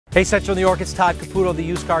Hey Central New York, it's Todd Caputo, the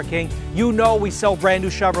Used Car King. You know we sell brand new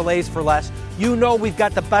Chevrolets for less. You know we've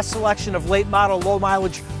got the best selection of late model, low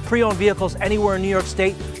mileage, pre-owned vehicles anywhere in New York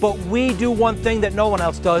State. But we do one thing that no one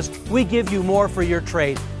else does. We give you more for your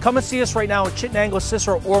trade. Come and see us right now in Chittenango,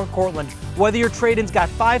 Cicero, or in Cortland. Whether your trade-in's got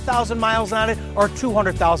 5,000 miles on it or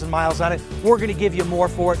 200,000 miles on it, we're going to give you more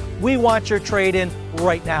for it. We want your trade-in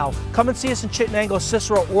right now. Come and see us in Chittenango,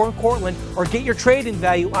 Cicero, or in Cortland, or get your trade-in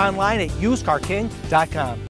value online at usedcarking.com.